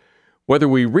brain. Whether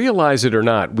we realize it or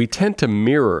not, we tend to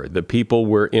mirror the people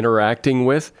we're interacting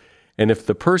with, and if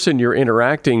the person you're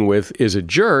interacting with is a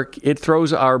jerk, it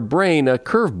throws our brain a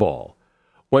curveball.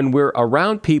 When we're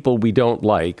around people we don't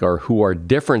like or who are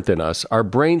different than us, our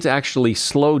brains actually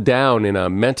slow down in a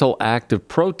mental act of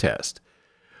protest.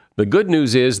 The good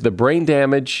news is the brain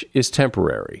damage is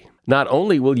temporary. Not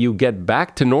only will you get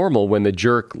back to normal when the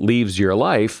jerk leaves your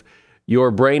life,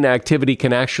 your brain activity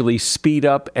can actually speed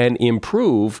up and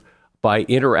improve by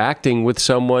interacting with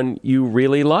someone you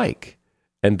really like.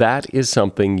 And that is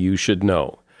something you should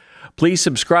know. Please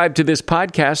subscribe to this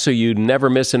podcast so you never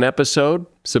miss an episode.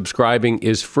 Subscribing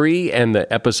is free, and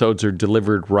the episodes are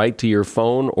delivered right to your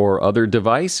phone or other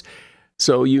device,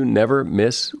 so you never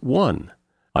miss one.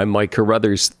 I'm Mike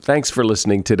Carruthers. Thanks for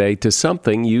listening today to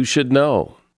Something You Should Know.